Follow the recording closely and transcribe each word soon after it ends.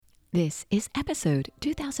This is episode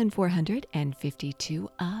 2452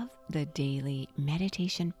 of the Daily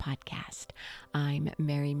Meditation Podcast. I'm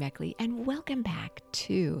Mary Meckley, and welcome back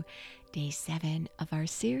to day 7 of our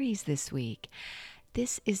series this week.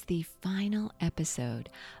 This is the final episode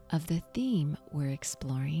of the theme we're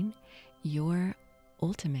exploring, your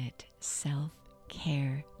ultimate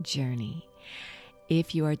self-care journey.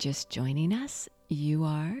 If you are just joining us, you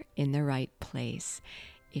are in the right place.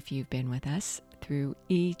 If you've been with us through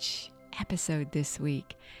each episode this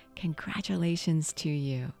week, congratulations to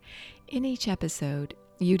you. In each episode,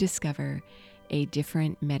 you discover a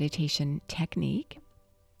different meditation technique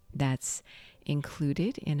that's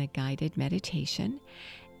included in a guided meditation,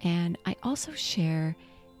 and I also share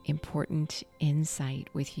important insight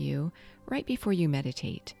with you right before you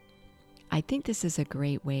meditate. I think this is a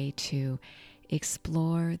great way to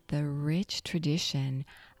explore the rich tradition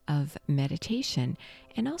of meditation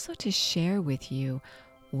and also to share with you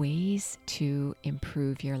ways to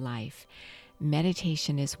improve your life.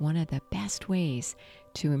 Meditation is one of the best ways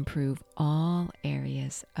to improve all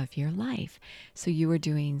areas of your life. So you are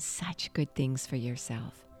doing such good things for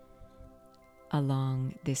yourself.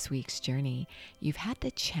 Along this week's journey, you've had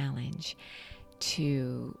the challenge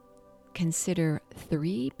to consider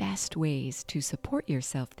 3 best ways to support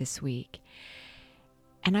yourself this week.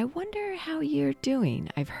 And I wonder how you're doing.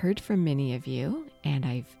 I've heard from many of you, and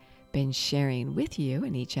I've been sharing with you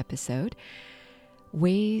in each episode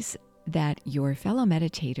ways that your fellow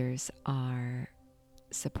meditators are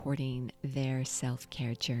supporting their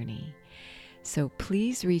self-care journey. So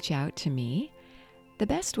please reach out to me. The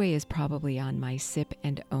best way is probably on my Sip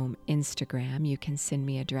and Om Instagram. You can send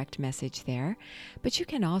me a direct message there, but you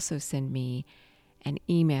can also send me an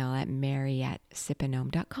email at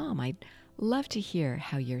mary@sipandom.com. I'd love to hear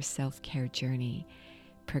how your self-care journey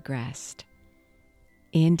progressed.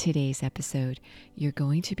 In today's episode, you're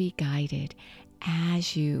going to be guided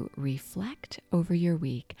as you reflect over your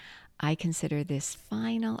week. I consider this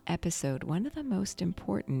final episode one of the most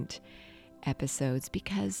important episodes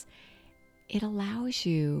because it allows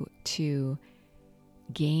you to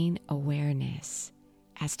gain awareness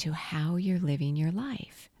as to how you're living your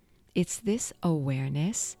life. It's this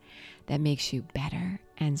awareness that makes you better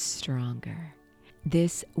and stronger.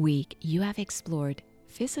 This week, you have explored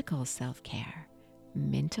physical self-care,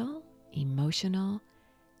 mental, emotional,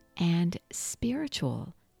 and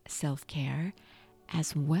spiritual self-care,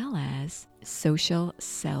 as well as social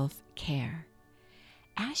self-care.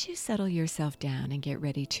 As you settle yourself down and get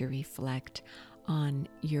ready to reflect on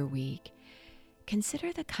your week,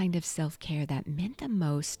 consider the kind of self-care that meant the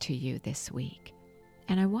most to you this week.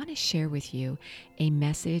 And I want to share with you a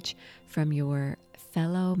message from your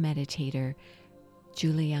fellow meditator,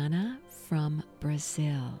 Juliana from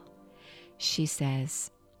Brazil. She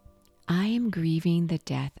says, I am grieving the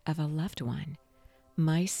death of a loved one.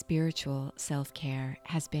 My spiritual self-care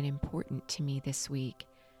has been important to me this week.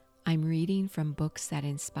 I'm reading from books that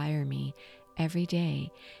inspire me every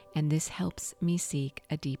day, and this helps me seek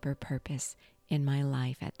a deeper purpose in my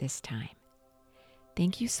life at this time.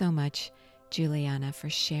 Thank you so much, Juliana, for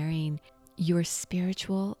sharing your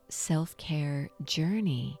spiritual self-care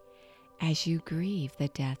journey as you grieve the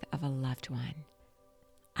death of a loved one.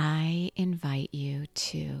 I invite you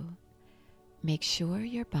to make sure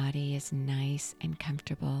your body is nice and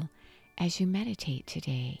comfortable as you meditate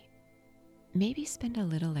today. Maybe spend a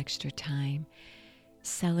little extra time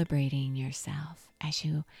celebrating yourself as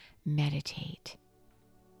you meditate.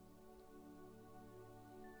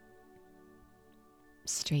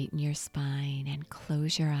 Straighten your spine and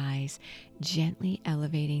close your eyes, gently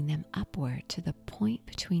elevating them upward to the point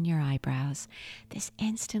between your eyebrows. This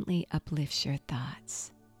instantly uplifts your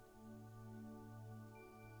thoughts.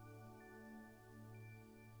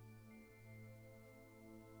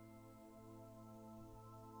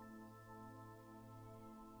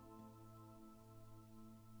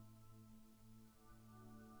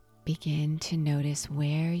 Begin to notice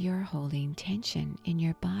where you're holding tension in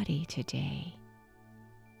your body today.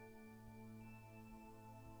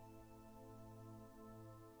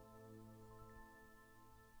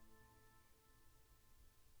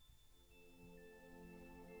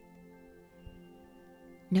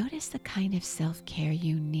 Notice the kind of self-care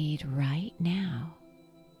you need right now.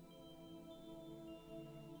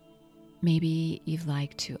 Maybe you'd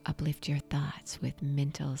like to uplift your thoughts with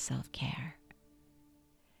mental self-care.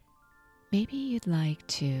 Maybe you'd like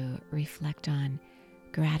to reflect on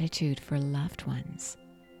gratitude for loved ones,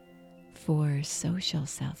 for social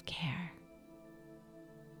self-care.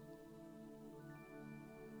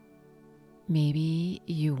 Maybe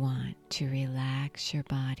you want to relax your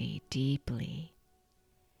body deeply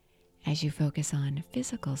as you focus on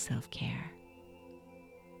physical self-care.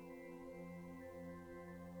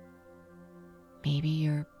 Maybe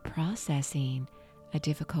you're processing a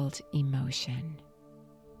difficult emotion.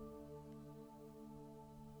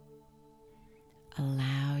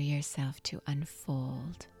 Allow yourself to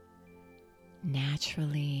unfold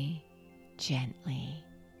naturally, gently.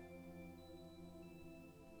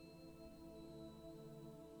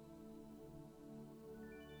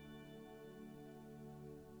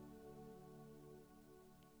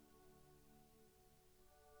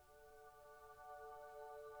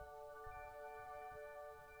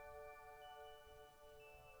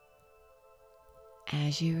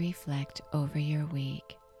 As you reflect over your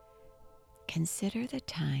week, consider the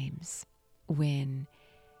times when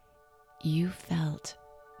you felt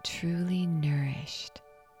truly nourished,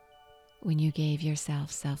 when you gave yourself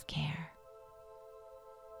self-care.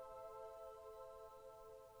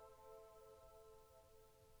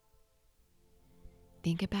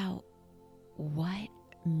 Think about what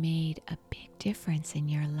made a big difference in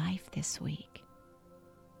your life this week.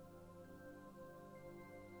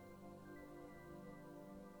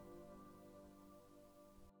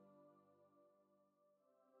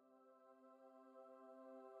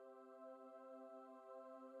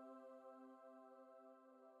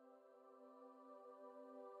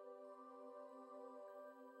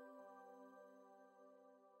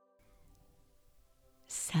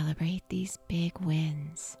 Celebrate these big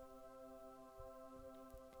wins.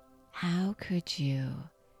 How could you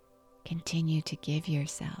continue to give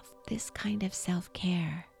yourself this kind of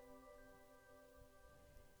self-care?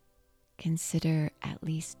 Consider at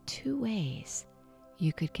least 2 ways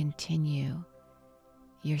you could continue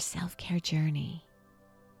your self-care journey.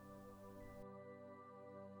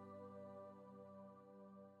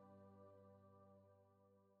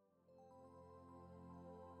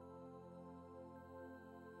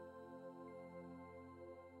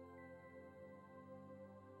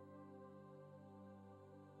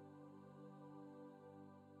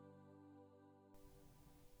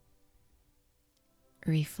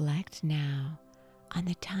 Reflect now on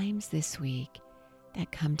the times this week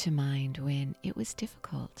that come to mind when it was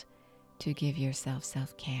difficult to give yourself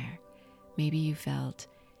self-care. Maybe you felt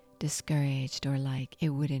discouraged or like it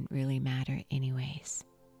wouldn't really matter anyways.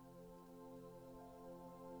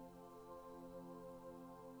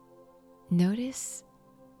 Notice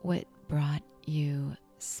what brought you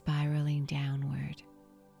spiraling downward.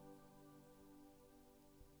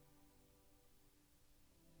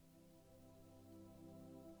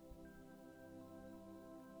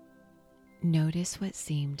 Notice what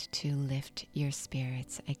seemed to lift your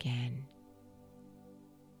spirits again.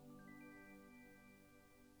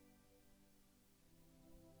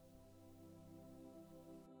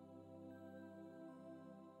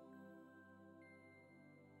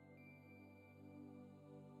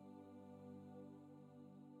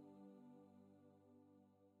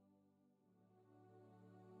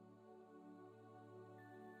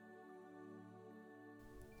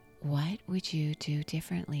 What would you do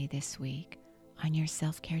differently this week on your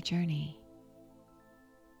self-care journey?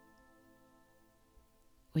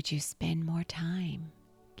 Would you spend more time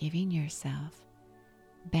giving yourself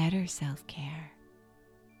better self-care?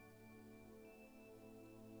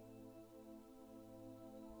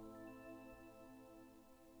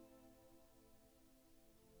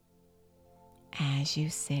 As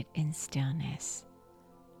you sit in stillness,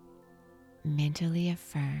 mentally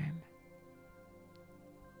affirm,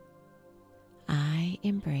 I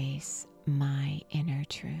embrace my inner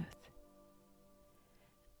truth.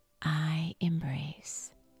 I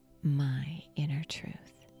embrace my inner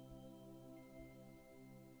truth.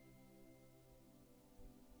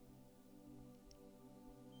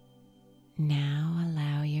 Now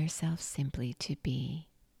allow yourself simply to be.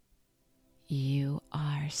 You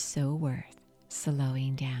are so worth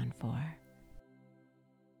slowing down for.